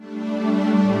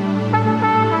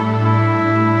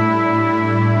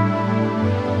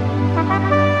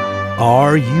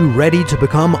Are you ready to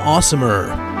become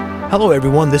awesomer? Hello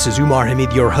everyone, this is Umar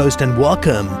Hamid, your host, and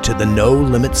welcome to the No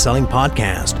Limit Selling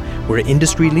Podcast, where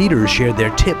industry leaders share their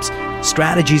tips,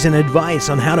 strategies, and advice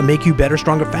on how to make you better,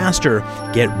 stronger, faster.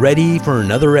 Get ready for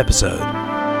another episode.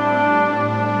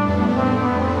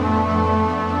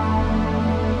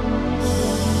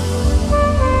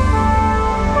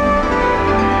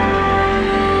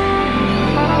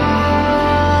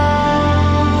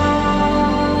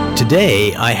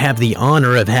 Today, I have the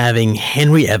honor of having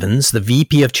Henry Evans, the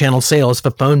VP of Channel Sales for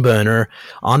PhoneBurner,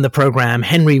 on the program.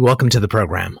 Henry, welcome to the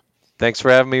program. Thanks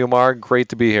for having me, Umar. Great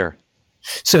to be here.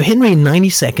 So, Henry, in 90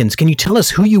 seconds, can you tell us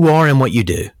who you are and what you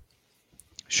do?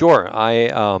 Sure.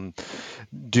 I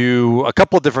do a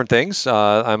couple of different things.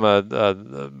 I'm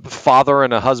a father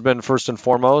and a husband, first and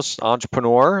foremost,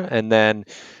 entrepreneur, and then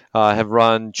have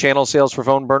run channel sales for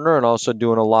PhoneBurner and also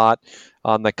doing a lot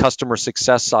on the customer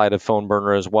success side of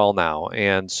PhoneBurner as well now.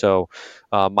 And so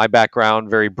my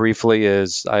background, very briefly,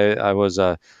 is I was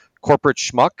a corporate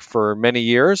schmuck for many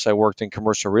years. I worked in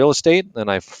commercial real estate, and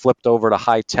I flipped over to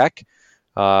high tech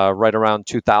right around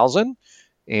 2000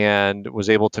 and was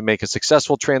able to make a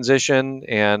successful transition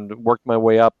and worked my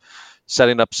way up,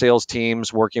 setting up sales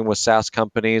teams, working with SaaS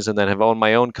companies, and then have owned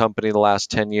my own company the last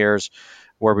 10 years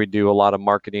where we do a lot of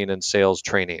marketing and sales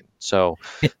training. So,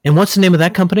 and what's the name of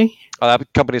that company?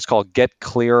 That company is called Get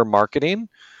Clear Marketing,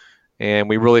 and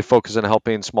we really focus on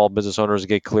helping small business owners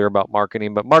get clear about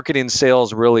marketing. But marketing and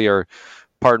sales really are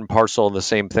part and parcel of the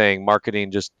same thing. Marketing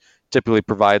just typically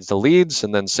provides the leads,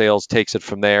 and then sales takes it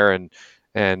from there and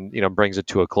brings it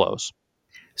to a close.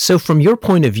 So from your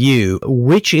point of view,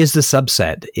 which is the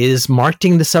subset? Is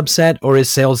marketing the subset, or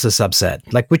is sales the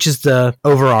subset? Like, which is the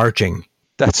overarching?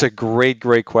 That's a great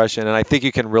question, and I think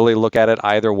you can really look at it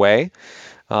either way.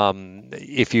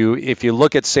 If you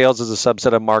look at sales as a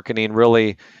subset of marketing,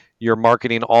 really you're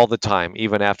marketing all the time,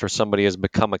 even after somebody has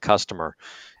become a customer.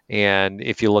 And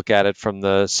if you look at it from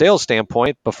the sales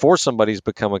standpoint, before somebody's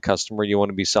become a customer, you want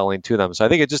to be selling to them. So I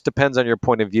think it just depends on your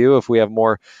point of view. If we have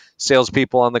more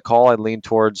salespeople on the call, I'd lean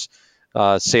towards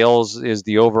sales is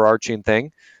the overarching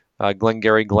thing. Glenn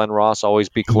Ross, always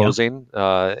be closing.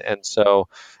 And so,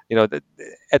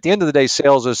 at the end of the day,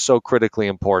 sales is so critically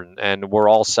important, and we're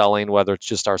all selling, whether it's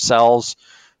just ourselves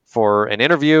for an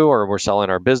interview, or we're selling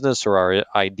our business or our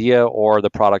idea or the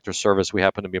product or service we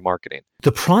happen to be marketing.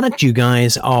 The product you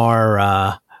guys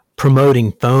are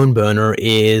promoting, PhoneBurner,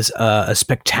 is a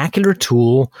spectacular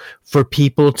tool for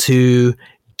people to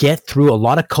get through a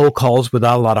lot of cold calls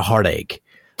without a lot of heartache.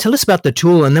 Tell us about the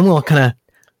tool, and then we'll kind of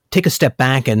take a step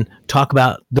back and talk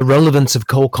about the relevance of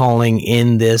cold calling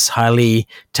in this highly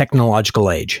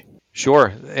technological age.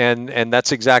 Sure. And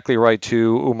that's exactly right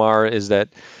too, Umar, is that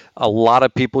a lot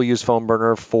of people use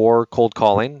PhoneBurner for cold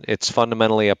calling. It's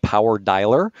fundamentally a power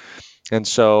dialer. And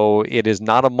so it is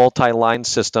not a multi-line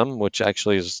system, which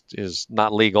actually is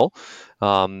not legal.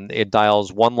 It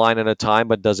dials one line at a time,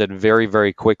 but does it very,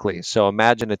 very quickly. So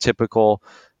imagine a typical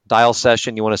dial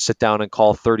session. You want to sit down and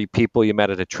call 30 people you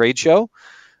met at a trade show.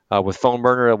 With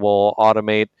PhoneBurner, it will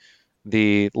automate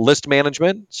the list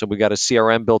management. So we got a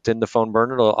CRM built into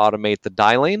PhoneBurner. It'll automate the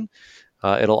dialing.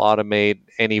 It'll automate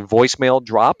any voicemail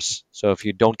drops. So if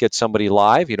you don't get somebody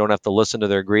live, you don't have to listen to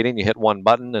their greeting. You hit one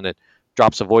button and it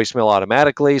drops a voicemail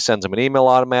automatically, sends them an email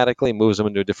automatically, moves them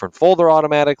into a different folder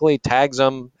automatically, tags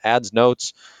them, adds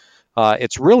notes.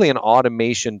 It's really an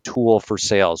automation tool for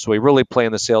sales. So we really play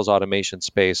in the sales automation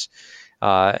space.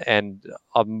 And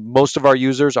most of our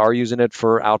users are using it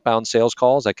for outbound sales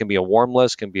calls. That can be a warm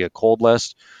list, can be a cold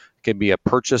list, can be a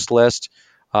purchase list.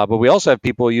 But we also have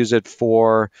people use it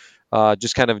for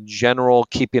just kind of general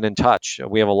keeping in touch.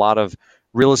 We have a lot of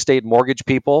real estate mortgage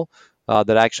people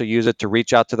that actually use it to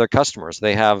reach out to their customers.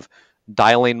 They have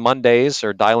dialing Mondays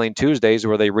or dialing Tuesdays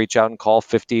where they reach out and call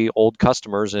 50 old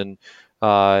customers in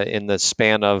the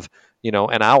span of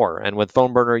an hour. And with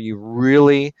PhoneBurner, you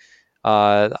really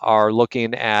are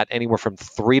looking at anywhere from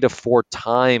 3 to 4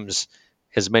 times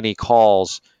as many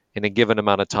calls in a given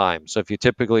amount of time. So if you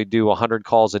typically do 100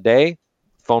 calls a day,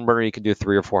 PhoneBurner, you can do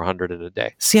 300 or 400 in a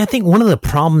day. See, I think one of the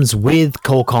problems with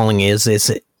cold calling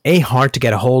is hard to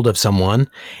get a hold of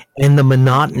someone, and the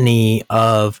monotony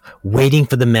of waiting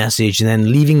for the message and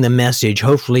then leaving the message,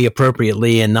 hopefully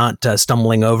appropriately and not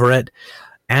stumbling over it,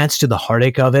 adds to the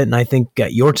heartache of it. And I think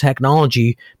your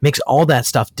technology makes all that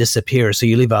stuff disappear. So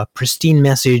you leave a pristine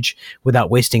message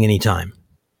without wasting any time.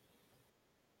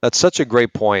 That's such a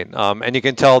great point. And you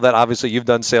can tell that obviously you've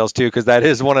done sales too, because that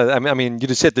is one of, you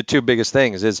just hit the two biggest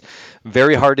things. It's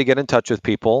very hard to get in touch with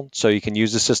people. So you can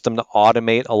use the system to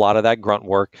automate a lot of that grunt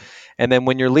work. And then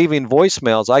when you're leaving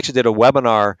voicemails, I actually did a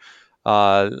webinar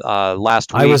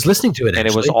last I was week, listening to it and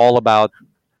it was actually all about.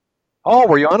 Oh,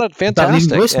 were you on it? about leaving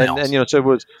Fantastic. And voicemails. so it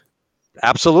was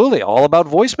absolutely all about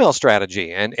voicemail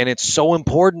strategy, and it's so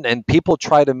important. And people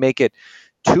try to make it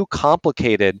too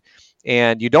complicated,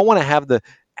 and you don't want to have the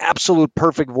absolute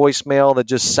perfect voicemail that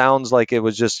just sounds like it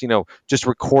was just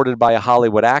recorded by a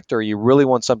Hollywood actor. You really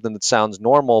want something that sounds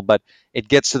normal, but it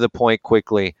gets to the point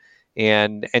quickly.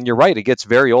 And you're right, it gets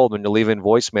very old when you're leaving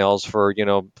voicemails for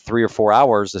 3 or 4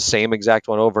 hours, the same exact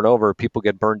one over and over. People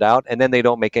get burned out, and then they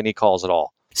don't make any calls at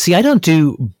all. See, I don't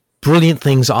do brilliant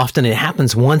things often. It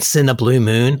happens once in a blue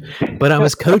moon. But I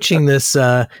was coaching this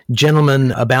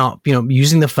gentleman about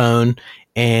using the phone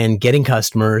and getting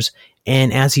customers.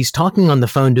 And as he's talking on the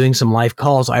phone, doing some live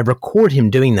calls, I record him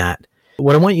doing that.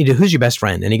 What I want you to do, who's your best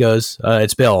friend? And he goes,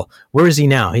 it's Bill. Where is he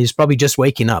now? He's probably just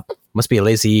waking up. Must be a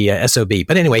lazy SOB.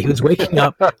 But anyway, he was waking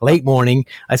up late morning.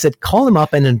 I said, call him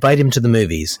up and invite him to the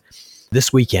movies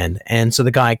this weekend. And so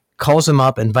the guy calls him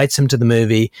up, invites him to the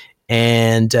movie,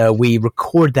 and we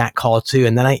record that call too.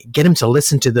 And then I get him to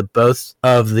listen to the both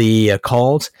of the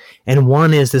calls. And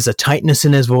one is there's a tightness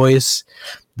in his voice.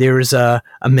 There's a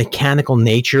mechanical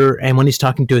nature. And when he's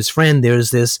talking to his friend,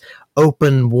 there's this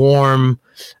open, warm,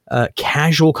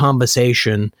 casual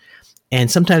conversation. And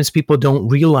sometimes people don't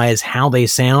realize how they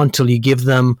sound till you give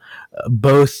them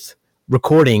both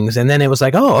recordings. And then it was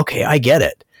like, oh, okay, I get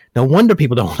it. No wonder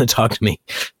people don't want to talk to me.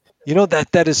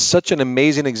 That is such an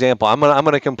amazing example. I'm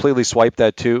gonna completely swipe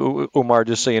that too, Umar,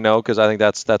 just so you know, because I think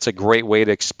that's a great way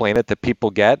to explain it that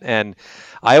people get. And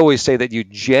I always say that you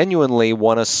genuinely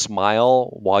want to smile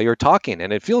while you're talking,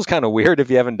 and it feels kind of weird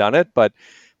if you haven't done it, but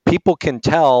people can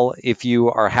tell if you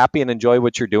are happy and enjoy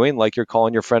what you're doing, like you're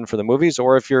calling your friend for the movies,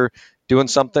 or if you're doing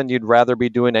something you'd rather be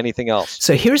doing anything else.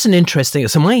 So here's an interesting.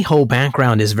 So my whole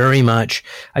background is very much.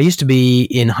 I used to be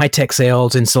in high tech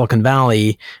sales in Silicon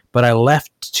Valley, but I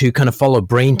left to kind of follow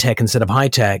brain tech instead of high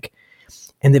tech.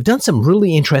 And they've done some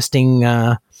really interesting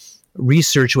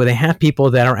research where they have people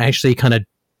that are actually kind of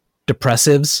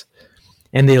depressives,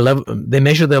 and they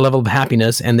measure their level of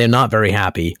happiness, and they're not very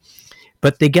happy.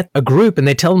 But they get a group and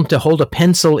they tell them to hold a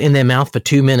pencil in their mouth for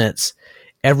 2 minutes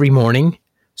every morning.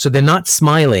 So they're not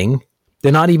smiling.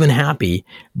 They're not even happy,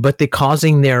 but they're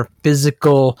causing their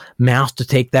physical mouth to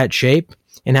take that shape.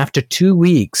 And after 2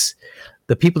 weeks,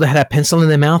 the people that had a pencil in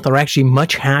their mouth are actually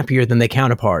much happier than their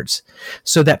counterparts.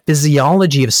 So that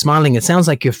physiology of smiling, it sounds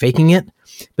like you're faking it,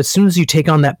 but as soon as you take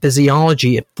on that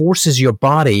physiology, it forces your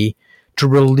body to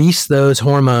release those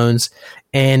hormones,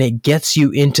 and it gets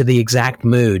you into the exact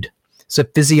mood. So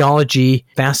physiology,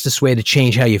 fastest way to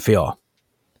change how you feel.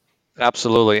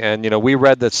 Absolutely. And, we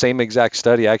read the same exact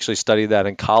study. I actually studied that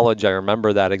in college. I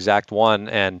remember that exact one.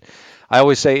 And I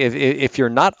always say if you're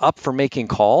not up for making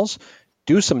calls,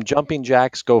 do some jumping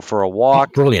jacks, go for a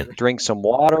walk, Brilliant. drink some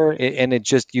water, and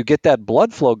you get that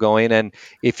blood flow going. And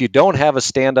if you don't have a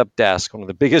stand-up desk, one of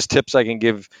the biggest tips I can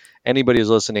give anybody who's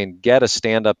listening, get a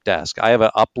stand-up desk. I have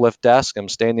an uplift desk. I'm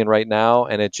standing right now,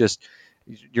 and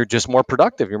you're just more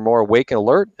productive. You're more awake and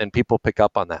alert, and people pick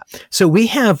up on that. So we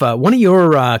have one of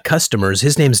your customers.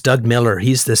 His name's Doug Miller.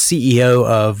 He's the CEO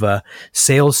of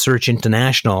Sales Search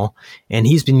International, and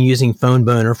he's been using Phone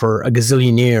Burner for a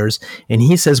gazillion years. And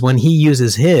he says when he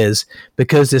uses his,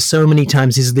 because there's so many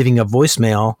times he's leaving a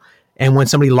voicemail, and when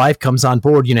somebody live comes on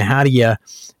board, how do you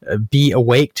be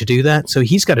awake to do that? So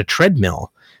he's got a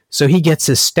treadmill. So he gets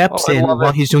his steps in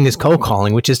while he's doing his cold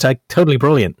calling, which is totally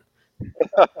brilliant.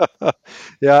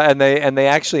 Yeah, and they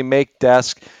actually make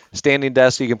standing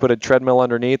desks. You can put a treadmill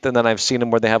underneath, and then I've seen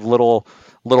them where they have little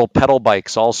pedal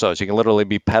bikes also, so you can literally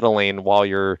be pedaling while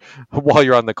you're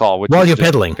on the call. While you're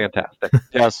pedaling, fantastic.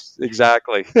 Yes,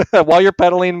 exactly. While you're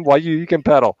pedaling, while you can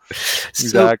pedal.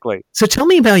 Exactly. So tell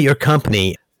me about your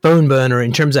company, Phone Burner,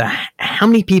 in terms of how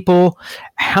many people,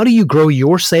 how do you grow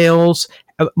your sales?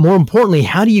 More importantly,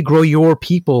 how do you grow your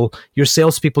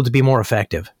salespeople to be more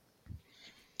effective?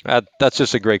 That's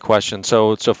just a great question.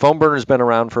 So Phone Burner's been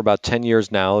around for about 10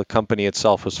 years now. The company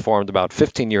itself was formed about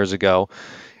 15 years ago,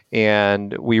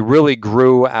 and we really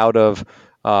grew out of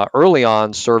early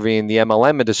on serving the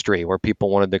MLM industry, where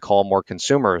people wanted to call more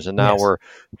consumers, and now we're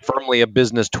firmly a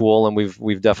business tool, and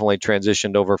we've definitely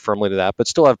transitioned over firmly to that, but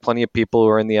still have plenty of people who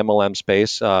are in the MLM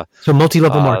space. So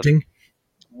multi-level marketing.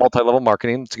 Multi-level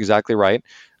marketing. That's exactly right.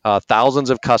 Thousands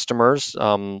of customers,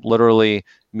 literally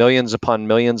millions upon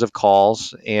millions of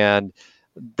calls. And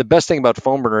the best thing about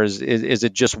Phone Burner is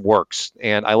it just works.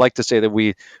 And I like to say that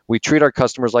we treat our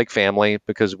customers like family,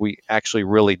 because we actually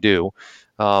really do.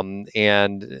 It's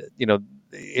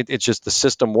just the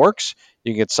system works.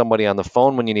 You can get somebody on the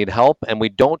phone when you need help, and we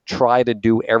don't try to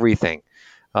do everything.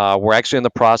 We're actually in the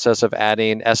process of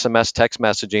adding SMS text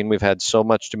messaging. We've had so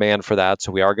much demand for that,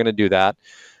 so we are going to do that.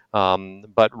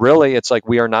 But really, it's like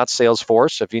we are not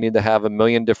Salesforce. If you need to have a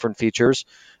million different features,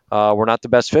 we're not the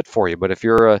best fit for you. But if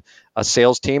you're a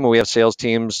sales team, and we have sales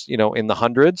teams, in the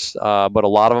hundreds, but a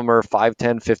lot of them are 5,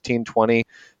 10, 15, 20,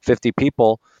 50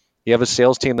 people. You have a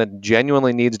sales team that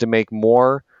genuinely needs to make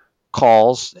more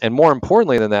calls, and more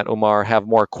importantly than that, Umar, have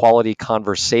more quality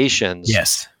conversations,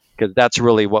 Yes. because that's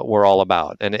really what we're all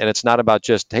about. And it's not about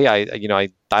just, hey, I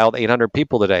dialed 800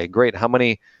 people today. Great. How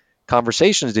many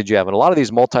conversations did you have? And a lot of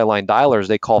these multi-line dialers,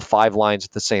 they call 5 lines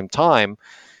at the same time.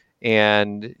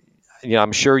 And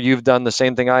I'm sure you've done the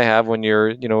same thing I have when you're,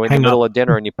 in the Hang up. middle of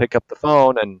dinner and you pick up the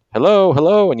phone and hello,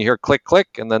 hello, and you hear click,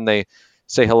 click, and then they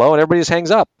say hello and everybody just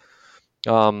hangs up.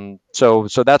 So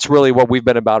that's really what we've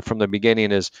been about from the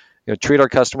beginning is, treat our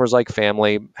customers like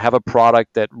family, have a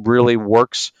product that really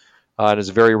works and is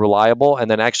very reliable, and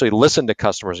then actually listen to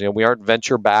customers. We aren't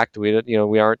venture backed. We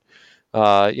aren't,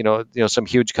 some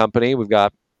huge company. We've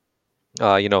got,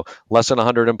 less than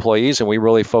 100 employees, and we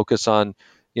really focus on,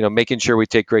 making sure we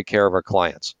take great care of our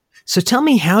clients. So tell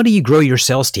me, how do you grow your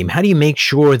sales team? How do you make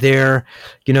sure they're,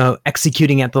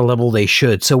 executing at the level they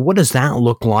should? So what does that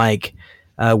look like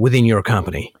within your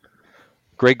company?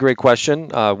 Great question.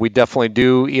 We definitely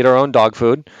do eat our own dog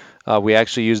food. We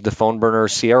actually use the PhoneBurner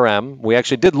CRM. We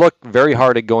actually did look very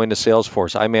hard at going to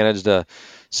Salesforce. I managed a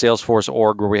Salesforce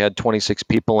org where we had 26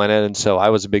 people in it, and so I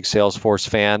was a big Salesforce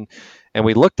fan. And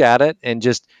we looked at it and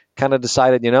just kind of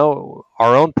decided, our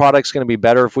own product's going to be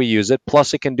better if we use it.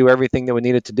 Plus, it can do everything that we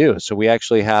need it to do. So we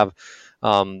actually have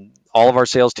all of our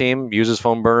sales team uses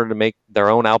PhoneBurner to make their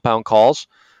own outbound calls.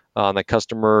 On the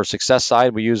customer success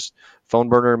side, we use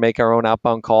PhoneBurner to make our own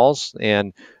outbound calls,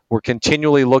 and we're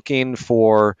continually looking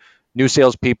for new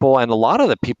salespeople. And a lot of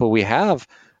the people we have,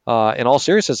 in all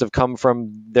seriousness, have come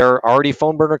from their already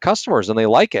PhoneBurner customers, and they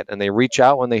like it, and they reach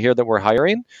out when they hear that we're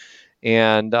hiring.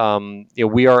 And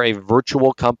we are a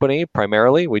virtual company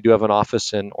primarily. We do have an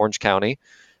office in Orange County,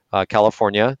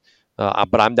 California,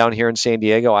 but I'm down here in San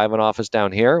Diego. I have an office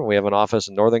down here. We have an office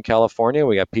in Northern California.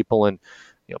 We got people in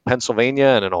Pennsylvania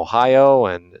and in Ohio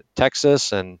and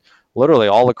Texas and literally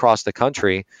all across the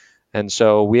country. And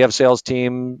so we have sales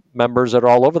team members that are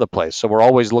all over the place. So we're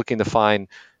always looking to find,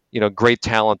 great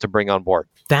talent to bring on board.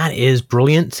 That is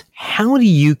brilliant. How do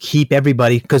you keep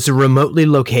everybody, because they're remotely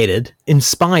located,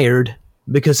 inspired?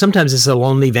 Because sometimes it's a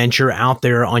lonely venture out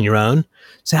there on your own.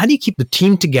 So how do you keep the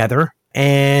team together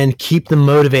and keep them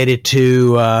motivated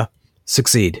to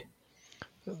succeed?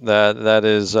 That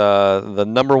is the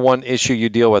number one issue you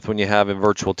deal with when you have a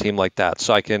virtual team like that.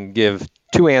 So I can give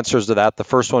 2 answers to that. The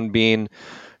first one being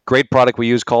great product we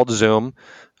use called Zoom,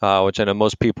 which I know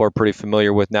most people are pretty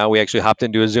familiar with now. We actually hopped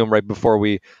into a Zoom right before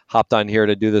we hopped on here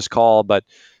to do this call. But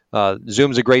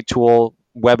Zoom's a great tool,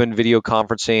 web and video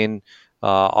conferencing,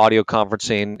 audio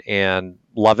conferencing, and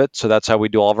love it. So that's how we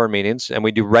do all of our meetings. And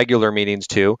we do regular meetings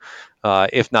too.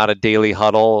 If not a daily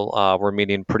huddle, we're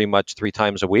meeting pretty much 3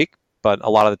 times a week. But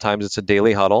a lot of the times it's a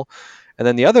daily huddle. And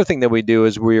then the other thing that we do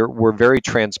is we're very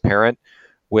transparent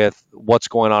with what's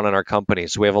going on in our company.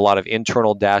 So we have a lot of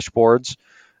internal dashboards.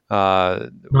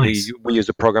 Nice. We use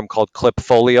a program called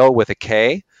Klipfolio with a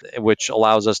K, which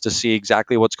allows us to see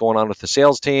exactly what's going on with the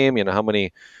sales team. How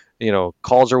many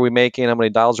calls are we making? How many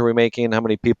dials are we making? How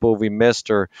many people have we missed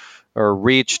or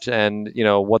reached? And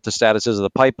what the status is of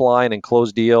the pipeline and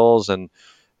closed deals, and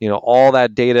all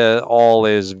that data all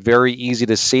is very easy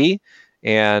to see.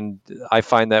 And I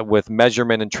find that with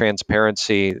measurement and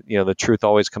transparency, the truth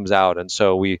always comes out. And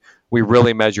so we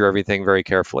really measure everything very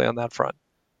carefully on that front.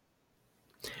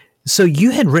 So you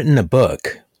had written a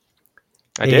book.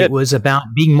 I did. It was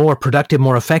about being more productive,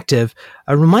 more effective.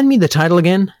 Remind me the title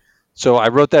again. So I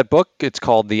wrote that book. It's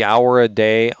called The Hour a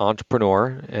Day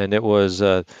Entrepreneur, and it was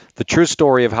the true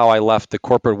story of how I left the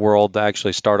corporate world to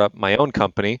actually start up my own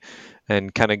company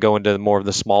and kind of go into more of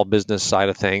the small business side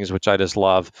of things, which I just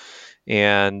love.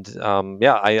 And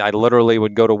I literally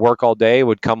would go to work all day,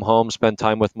 would come home, spend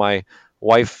time with my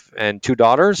wife and 2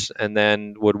 daughters, and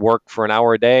then would work for an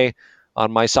hour a day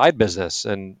on my side business.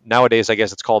 And nowadays, I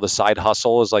guess it's called a side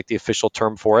hustle is like the official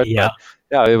term for it. Yeah. But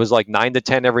yeah, it was like 9 to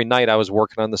 10 every night I was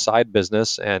working on the side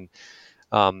business. And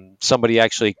somebody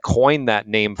actually coined that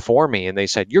name for me. And they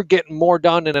said, you're getting more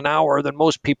done in an hour than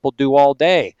most people do all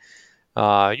day.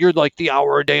 You're like the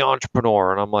hour a day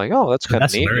entrepreneur. And I'm like, oh, that's kind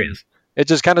of neat. Hilarious. It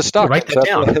just kind of stuck. Write that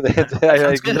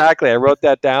down. Exactly. I wrote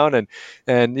that down,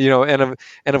 and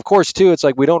of course too, it's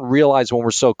like we don't realize when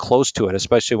we're so close to it,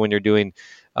 especially when you're doing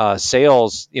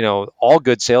sales. All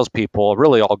good salespeople,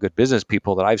 really all good business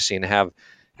people that I've seen have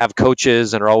have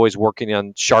coaches and are always working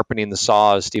on sharpening the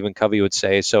saw, as Stephen Covey would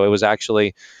say. So it was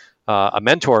actually a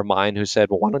mentor of mine who said,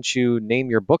 well, why don't you name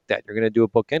your book that? You're going to do a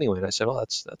book anyway. And I said, well,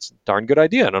 that's a darn good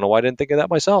idea. I don't know why I didn't think of that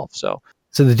myself. So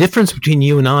the difference between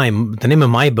you and I, the name of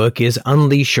my book is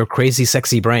Unleash Your Crazy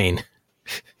Sexy Brain.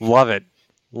 love it.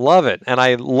 Love it. And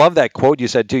I love that quote you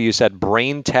said too. You said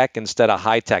brain tech instead of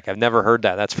high tech. I've never heard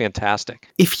that. That's fantastic.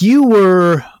 If you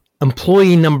were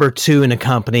employee number 2 in a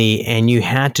company and you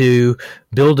had to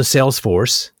build a sales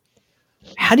force,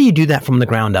 how do you do that from the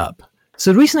ground up?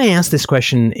 So the reason I asked this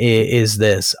question is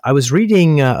this. I was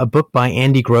reading a book by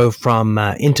Andy Grove from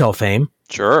Intel fame.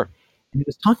 Sure. He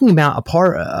was talking about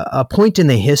a point in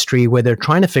the history where they're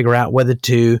trying to figure out whether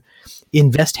to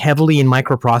invest heavily in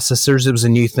microprocessors, it was a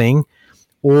new thing,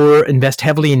 or invest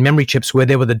heavily in memory chips where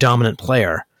they were the dominant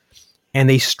player. And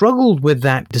they struggled with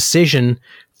that decision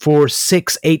for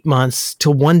 6-8 months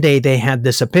till one day they had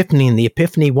this epiphany. And the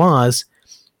epiphany was,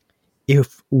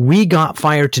 if we got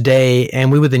fired today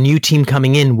and we were the new team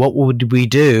coming in, what would we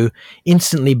do?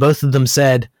 Instantly, both of them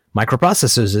said,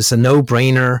 microprocessors. It's a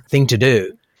no-brainer thing to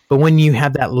do. But when you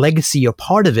have that legacy, you're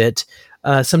part of it,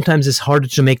 sometimes it's harder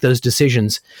to make those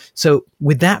decisions. So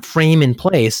with that frame in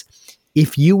place,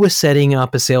 if you were setting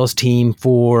up a sales team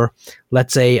for,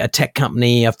 let's say, a tech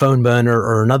company, a phone burner,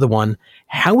 or another one,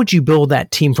 how would you build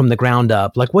that team from the ground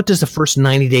up? Like, what does the first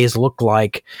 90 days look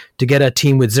like to get a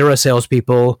team with 0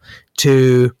 salespeople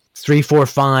to 3, 4,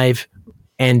 5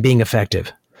 and being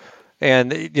effective?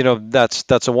 And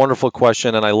that's a wonderful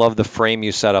question, and I love the frame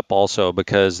you set up also,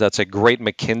 because that's a great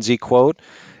McKinsey quote.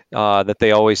 That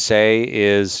they always say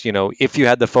is, if you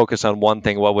had to focus on one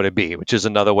thing, what would it be? Which is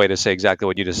another way to say exactly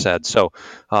what you just said. So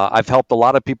I've helped a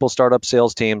lot of people start up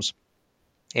sales teams,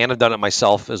 and I've done it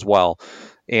myself as well.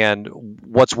 And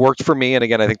what's worked for me, and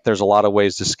again, I think there's a lot of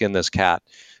ways to skin this cat.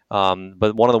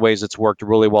 But one of the ways that's worked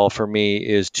really well for me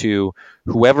is to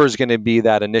whoever is going to be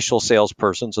that initial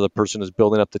salesperson, so the person who's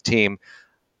building up the team,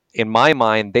 in my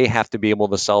mind, they have to be able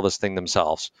to sell this thing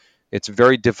themselves. It's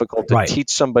very difficult to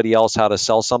teach somebody else how to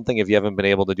sell something if you haven't been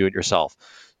able to do it yourself.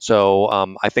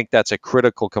 So I think that's a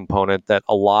critical component that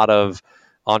a lot of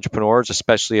entrepreneurs,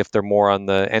 especially if they're more on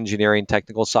the engineering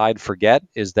technical side, forget,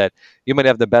 is that you might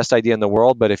have the best idea in the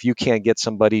world, but if you can't get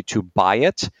somebody to buy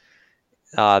it,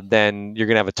 then you're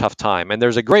going to have a tough time. And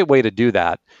there's a great way to do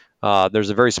that.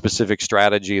 There's a very specific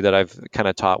strategy that I've kind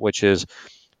of taught, which is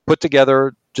put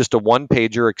together just a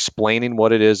one-pager explaining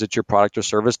what it is that your product or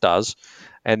service does,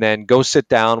 and then go sit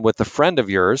down with a friend of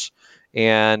yours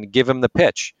and give him the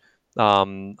pitch.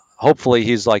 Hopefully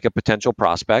he's like a potential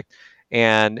prospect,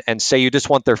 and say you just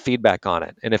want their feedback on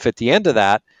it. And if at the end of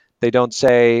that, they don't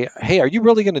say, hey, are you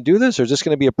really going to do this? Or is this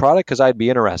going to be a product? Because I'd be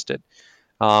interested.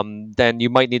 Then you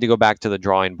might need to go back to the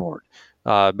drawing board.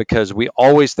 Because we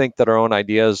always think that our own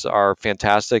ideas are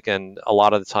fantastic, and a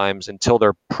lot of the times, until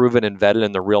they're proven and vetted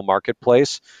in the real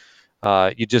marketplace,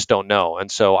 you just don't know.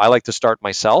 And so I like to start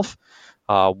myself.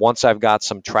 Once I've got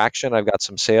some traction, I've got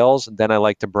some sales, and then I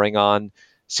like to bring on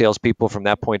salespeople from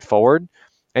that point forward.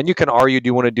 And you can argue, do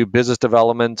you want to do business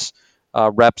development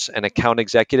reps and account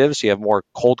executives? So you have more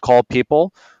cold call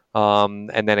people, and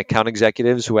then account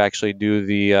executives who actually do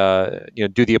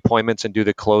the appointments and do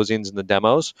the closings and the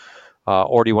demos.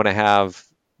 Or do you want to have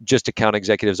just account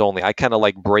executives only? I kind of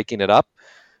like breaking it up.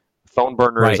 Phone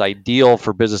burner is ideal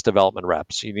for business development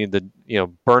reps. You need to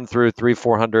burn through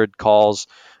 300-400 calls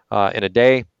in a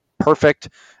day. Perfect.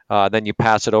 Then you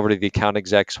pass it over to the account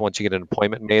execs once you get an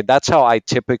appointment made. That's how I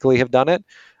typically have done it.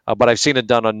 But I've seen it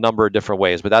done a number of different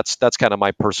ways. But that's kind of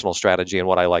my personal strategy and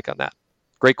what I like on that.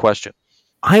 Great question.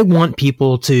 I want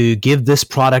people to give this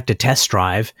product a test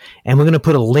drive, and we're going to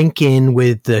put a link in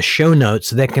with the show notes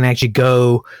so they can actually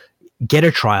go get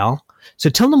a trial. So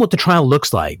tell them what the trial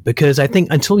looks like, because I think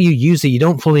until you use it, you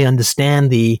don't fully understand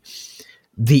the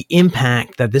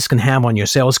impact that this can have on your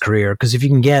sales career. Because if you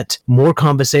can get more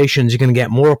conversations, you're going to get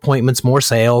more appointments, more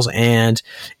sales, and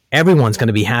everyone's going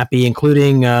to be happy,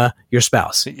 including your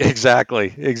spouse.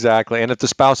 Exactly. And if the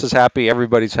spouse is happy,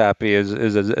 everybody's happy, as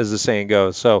the saying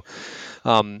goes. So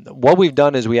what we've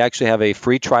done is we actually have a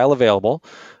free trial available,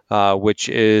 which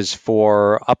is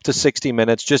for up to 60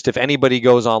 minutes. Just if anybody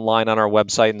goes online on our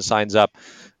website and signs up,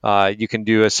 you can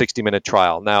do a 60-minute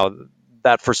trial. Now,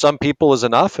 that for some people is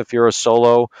enough. If you're a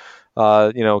solo,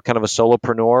 kind of a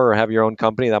solopreneur or have your own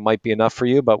company, that might be enough for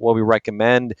you. But what we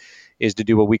recommend is to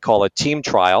do what we call a team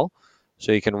trial.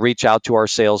 So you can reach out to our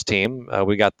sales team.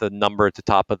 We got the number at the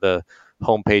top of the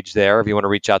homepage there. If you want to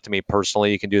reach out to me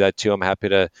personally, you can do that too. I'm happy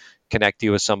to connect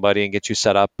you with somebody and get you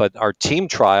set up. But our team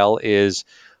trial is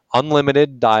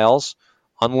unlimited dials,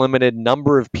 unlimited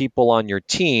number of people on your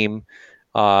team,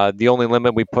 The only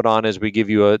limit we put on is we give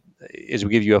you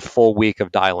a full week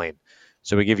of dialing.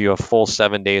 So we give you a full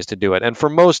 7 days to do it. And for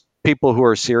most people who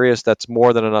are serious, that's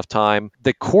more than enough time.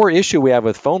 The core issue we have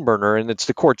with Phone Burner, and it's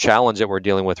the core challenge that we're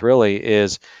dealing with really,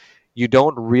 is you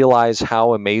don't realize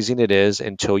how amazing it is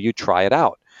until you try it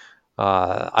out.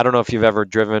 I don't know if you've ever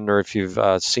driven or if you've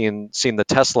seen the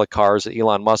Tesla cars that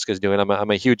Elon Musk is doing.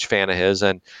 I'm a huge fan of his,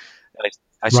 and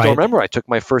I still Right. remember I took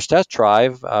my first test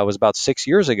drive. It was about 6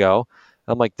 years ago.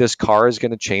 I'm like, this car is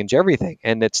going to change everything,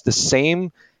 and it's the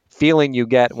same feeling you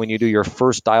get when you do your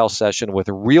first dial session with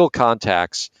real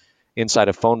contacts inside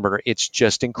a Phone Burner. It's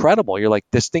just incredible. You're like,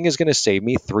 this thing is going to save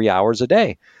me 3 hours a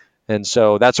day. And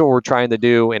so that's what we're trying to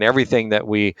do, and everything that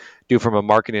we do from a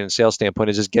marketing and sales standpoint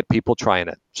is just get people trying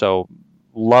it. So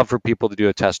love for people to do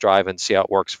a test drive and see how it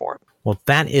works for them. Well,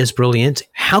 that is brilliant.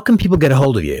 How can people get a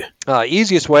hold of you?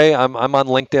 Easiest way, I'm on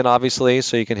LinkedIn, obviously,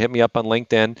 so you can hit me up on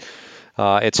LinkedIn.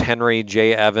 It's Henry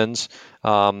J. Evans.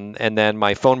 And then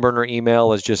my Phone Burner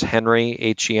email is just Henry,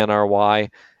 Henry,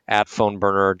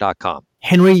 @phoneburner.com.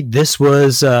 Henry, this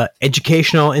was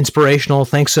educational, inspirational.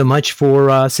 Thanks so much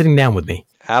for sitting down with me.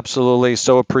 Absolutely.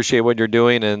 So appreciate what you're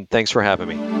doing, and thanks for having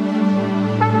me.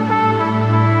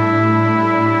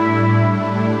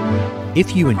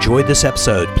 If you enjoyed this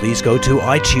episode, please go to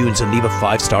iTunes and leave a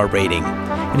 5-star rating.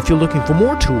 And if you're looking for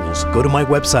more tools, go to my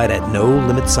website at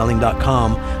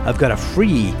nolimitselling.com. I've got a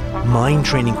free mind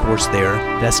training course there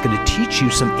that's going to teach you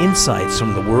some insights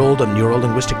from the world of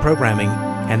neuro-linguistic programming,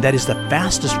 and that is the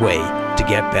fastest way to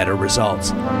get better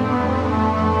results.